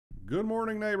Good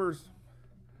morning, neighbors.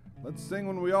 Let's sing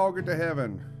when we all get to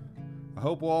heaven. I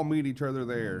hope we'll all meet each other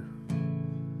there.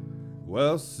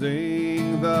 Well,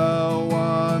 sing the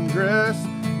wondrous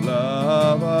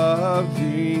love of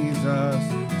Jesus.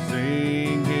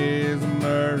 Sing his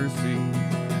mercy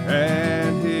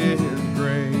and his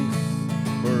grace.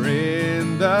 For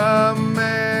in the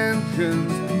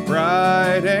mansions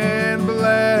bright and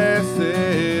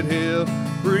blessed he'll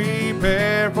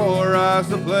prepare for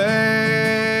us a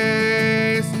place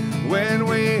when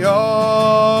we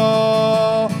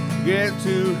all get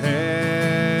to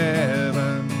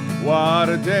heaven. What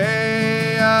a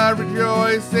day of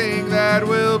rejoicing that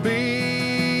will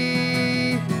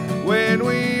be when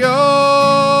we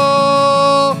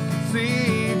all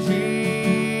see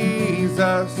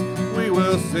Jesus. We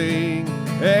will sing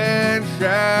and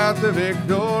shout the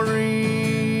victory.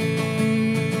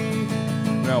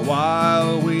 Now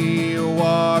while we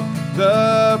walk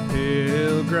the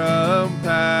pilgrim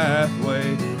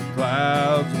pathway,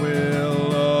 clouds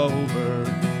will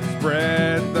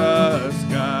overspread the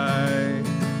sky.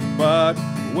 But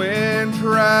when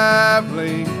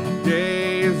traveling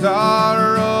days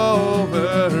are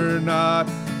over, not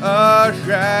a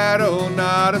shadow,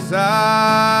 not a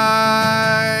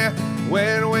sigh,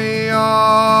 when we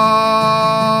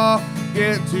all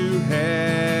get to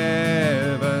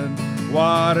heaven,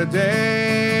 what a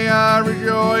day of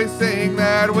rejoicing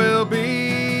that will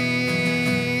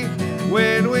be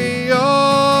when we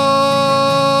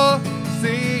all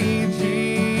see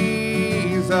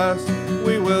Jesus.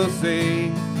 We will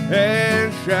sing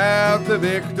and shout the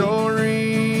victory.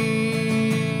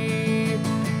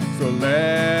 So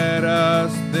let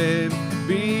us then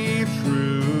be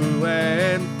true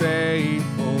and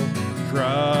faithful,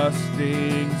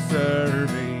 trusting,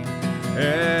 serving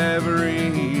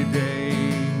every day.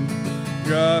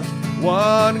 Just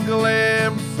one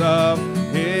glimpse of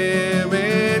him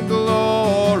in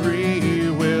glory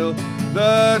will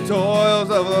the toils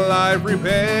of life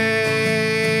repay.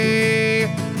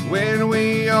 When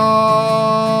we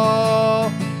all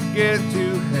get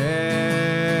to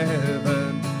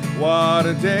heaven, what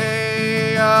a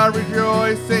day of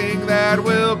rejoicing that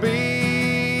will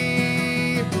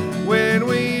be when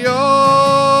we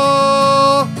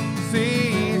all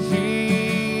see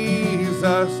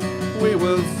Jesus. We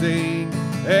will sing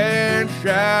and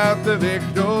shout the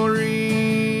victory.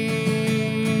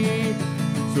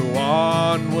 So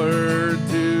onward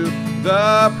to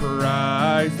the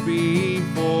prize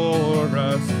before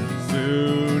us,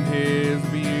 soon his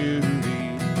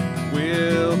beauty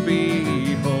will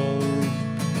behold.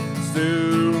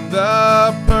 Soon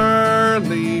the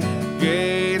pearly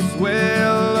gates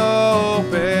will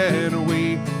open,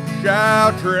 we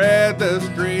shall tread the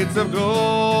streets of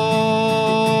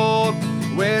gold.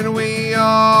 When we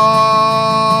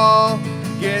all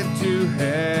get to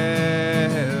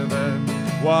heaven,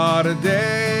 what a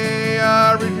day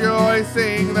of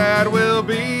rejoicing that will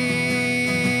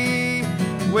be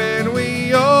when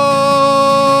we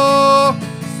all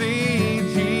see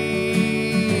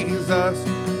Jesus.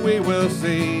 We will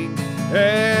sing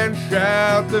and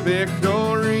shout the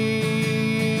victory.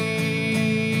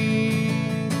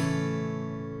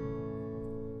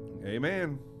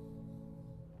 Amen.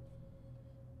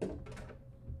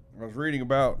 I was reading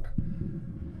about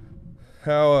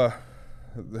how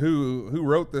who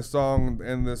wrote this song,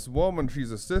 and this woman,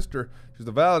 she's a sister. She's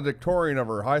the valedictorian of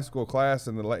her high school class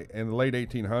in the late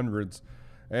 1800s,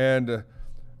 and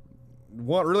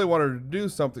really wanted to do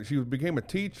something. She became a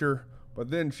teacher, but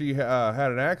then she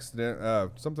had an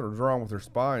accident. Something was wrong with her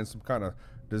spine, some kind of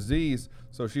disease.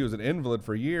 So she was an invalid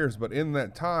for years. But in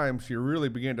that time, she really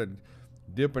began to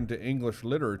dip into English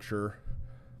literature.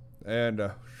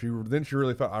 And she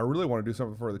really felt, I really want to do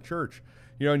something for the church.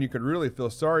 You know, and you could really feel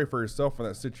sorry for yourself in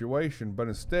that situation. But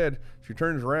instead, she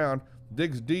turns around,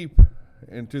 digs deep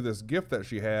into this gift that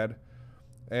she had,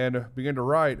 and began to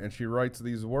write. And she writes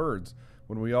these words,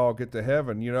 when we all get to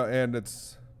heaven, you know, and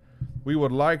we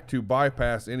would like to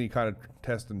bypass any kind of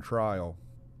test and trial.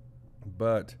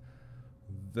 But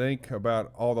think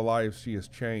about all the lives she has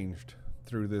changed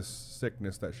through this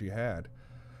sickness that she had,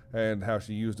 and how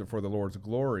she used it for the Lord's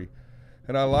glory.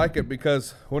 And I like it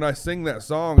because when I sing that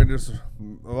song, and just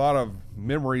a lot of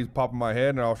memories pop in my head,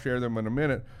 and I'll share them in a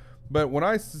minute. But when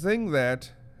I sing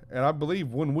that, and I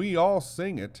believe when we all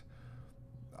sing it,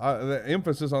 the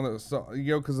emphasis on the song,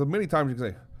 you know, because many times you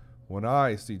can say, when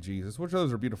I see Jesus, which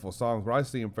those are beautiful songs, where I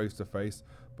see him face to face.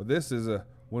 But this is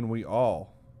when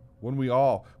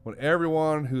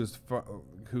everyone who's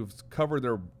covered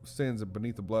their sins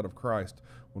beneath the blood of Christ,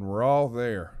 when we're all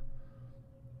there,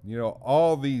 you know,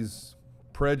 all these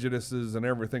prejudices and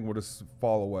everything will just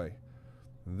fall away.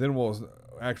 then we'll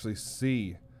actually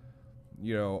see,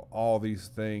 all these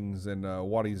things and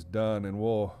what he's done, and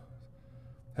we'll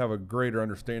have a greater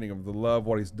understanding of the love,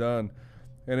 what he's done.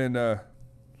 And in,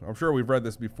 I'm sure we've read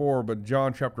this before, but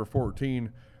John chapter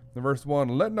 14, verse 1,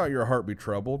 let not your heart be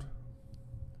troubled.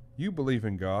 You believe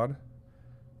in God,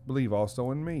 believe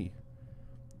also in me.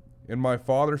 In my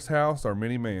Father's house are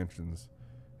many mansions.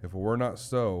 If it were not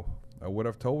so, I would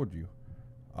have told you.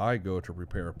 I go to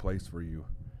prepare a place for you.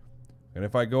 And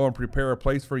if I go and prepare a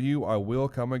place for you, I will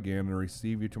come again and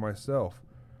receive you to myself,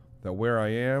 that where I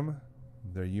am,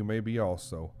 there you may be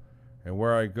also. And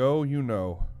where I go, you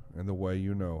know, and the way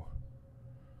you know.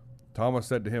 Thomas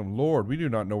said to him, Lord, we do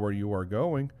not know where you are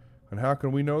going, and how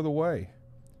can we know the way?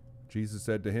 Jesus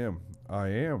said to him, I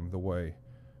am the way,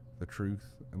 the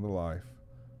truth, and the life.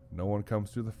 No one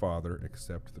comes to the Father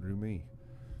except through me.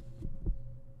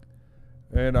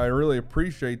 And I really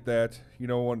appreciate that.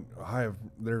 When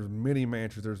there's many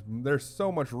mansions, there's so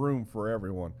much room for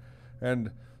everyone,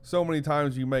 and so many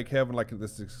times you make heaven like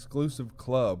this exclusive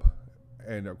club,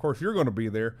 and of course you're going to be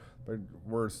there, but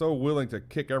we're so willing to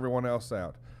kick everyone else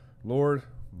out. Lord,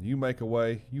 you make a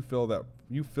way. You fill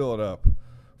it up.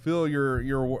 Fill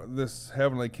your this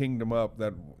heavenly kingdom up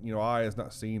that eye has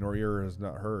not seen or ear has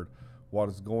not heard what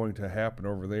is going to happen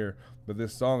over there. But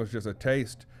this song is just a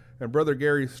taste. And Brother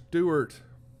Gary Stewart,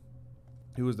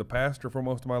 who was the pastor for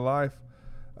most of my life,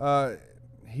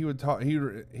 he would talk. He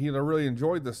really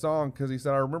enjoyed the song because he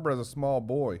said, I remember as a small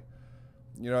boy,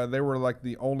 they were like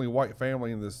the only white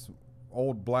family in this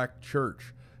old black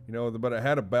church, but it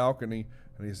had a balcony.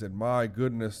 And he said, my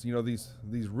goodness,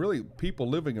 these really people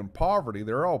living in poverty,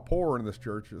 they're all poor in this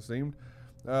church, it seemed.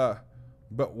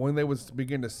 But when they would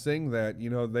begin to sing that,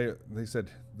 they said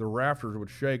the rafters would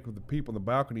shake with the people in the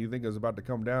balcony. You think it was about to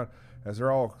come down as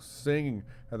they're all singing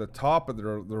at the top of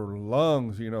their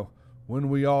lungs, when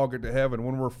we all get to heaven,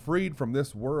 when we're freed from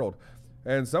this world.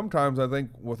 And sometimes I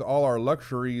think with all our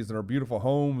luxuries and our beautiful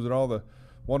homes and all the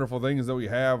wonderful things that we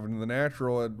have in the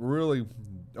natural, it really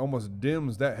almost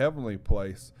dims that heavenly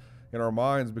place in our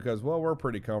minds because, well, we're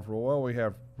pretty comfortable. Well, we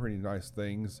have pretty nice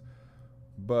things.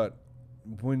 But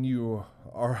when you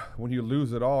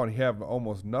lose it all and you have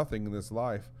almost nothing in this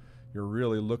life, you're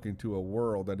really looking to a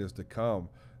world that is to come.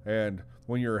 And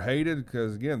when you're hated,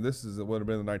 because again, this would have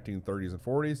been the 1930s and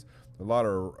 40s, a lot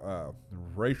of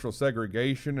racial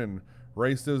segregation and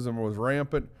racism was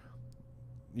rampant,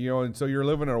 and so you're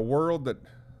living in a world that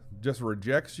just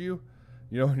rejects you,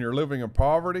 and you're living in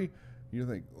poverty. You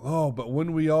think, oh, but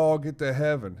when we all get to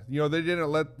heaven, they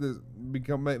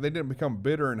didn't become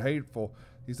bitter and hateful.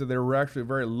 He said they were actually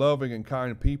very loving and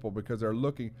kind people because they're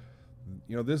looking,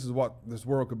 this is what this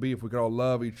world could be if we could all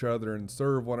love each other and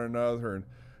serve one another.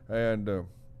 And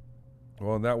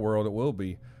well, in that world it will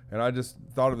be. And I just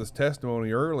thought of this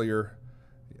testimony earlier.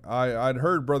 I'd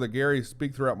heard Brother Gary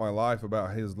speak throughout my life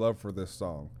about his love for this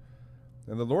song.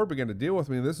 And the Lord began to deal with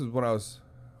me. This is when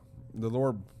the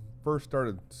Lord first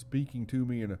started speaking to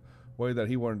me in a way that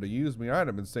he wanted to use me. I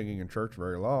hadn't been singing in church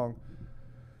very long.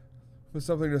 But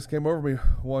something just came over me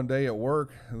one day at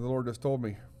work, and the Lord just told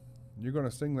me, you're going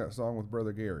to sing that song with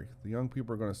Brother Gary. The young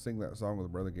people are going to sing that song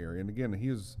with Brother Gary. And again, he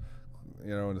was, in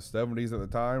the 70s at the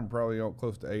time, probably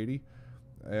close to 80.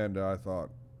 And I thought,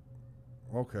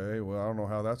 okay, well, I don't know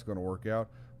how that's going to work out.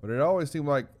 But it always seemed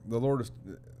like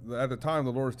at the time,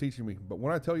 the Lord was teaching me, but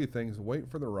when I tell you things, wait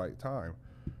for the right time.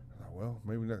 I thought, well,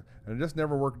 maybe not. And it just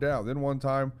never worked out. Then one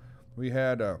time, we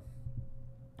had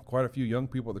quite a few young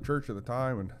people at the church at the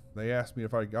time, and they asked me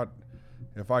if I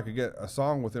could get a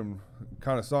song with them,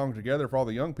 kind of song together for all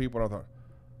the young people. And I thought,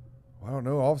 well, I don't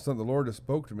know. All of a sudden, the Lord just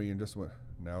spoke to me and just went,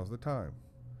 now's the time.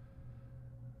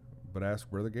 But ask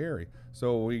Brother Gary.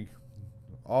 So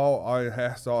I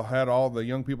had all the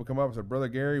young people come up and said, Brother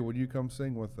Gary, would you come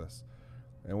sing with us?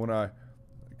 And when I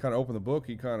kind of opened the book,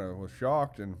 he kind of was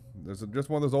shocked. And there's just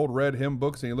one of those old red hymn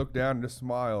books, and he looked down and just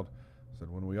smiled. Said,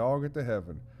 when we all get to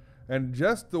heaven. And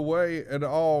just the way it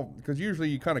all, because usually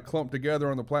you kind of clump together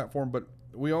on the platform, but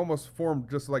we almost formed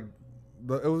just like,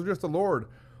 it was just the Lord,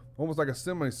 almost like a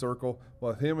semicircle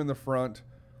with him in the front.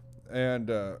 And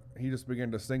he just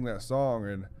began to sing that song.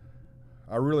 And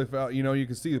I really felt, you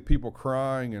could see the people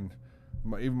crying, and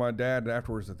even my dad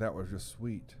afterwards that was just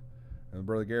sweet. And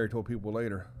Brother Gary told people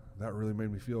later, that really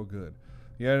made me feel good.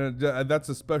 Yeah, and that's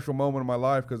a special moment in my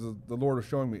life because the Lord is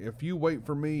showing me, if you wait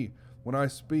for me when I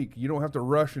speak, you don't have to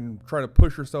rush and try to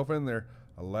push yourself in there.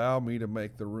 Allow me to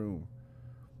make the room.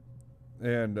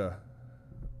 And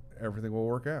everything will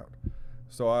work out.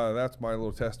 So that's my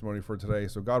little testimony for today.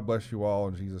 So God bless you all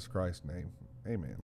in Jesus Christ's name. Amen.